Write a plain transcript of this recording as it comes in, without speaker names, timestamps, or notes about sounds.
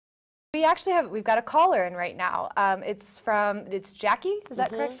We've got a caller in right now. It's Jackie, is that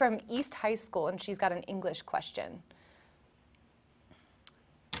correct? From East High School, and she's got an English question.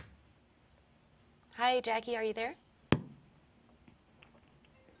 Hi, Jackie, are you there?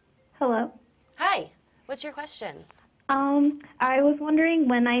 Hello. Hi, what's your question? I was wondering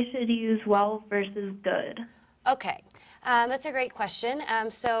when I should use well versus good. Okay, that's a great question.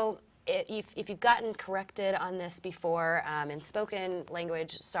 So if you've gotten corrected on this before in spoken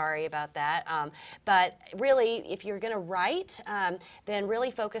language, sorry about that. But really, if you're going to write, then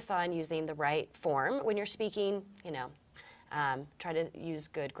really focus on using the right form. When you're speaking, try to use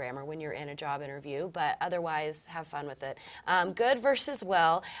good grammar when you're in a job interview, but otherwise have fun with it. Good versus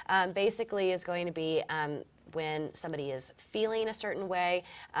well basically is going to be when somebody is feeling a certain way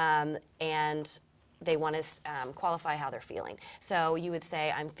and they want to qualify how they're feeling. So you would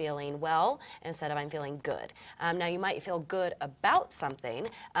say, I'm feeling well, instead of I'm feeling good. Now you might feel good about something.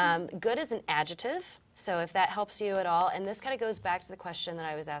 Good is an adjective, so if that helps you at all, and this kind of goes back to the question that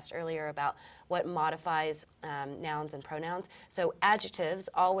I was asked earlier about what modifies nouns and pronouns. So adjectives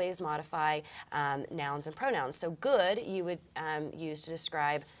always modify nouns and pronouns. So good you would use to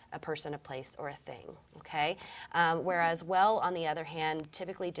describe a person, a place, or a thing, okay? Whereas well, on the other hand,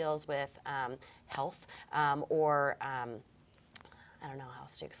 typically deals with health or I don't know how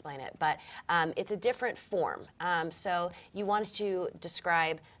else to explain it, but it's a different form. So you want to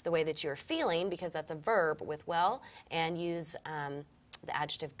describe the way that you're feeling, because that's a verb with well, and use the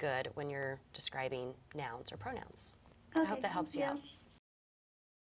adjective good when you're describing nouns or pronouns. Okay, I hope that helps you out.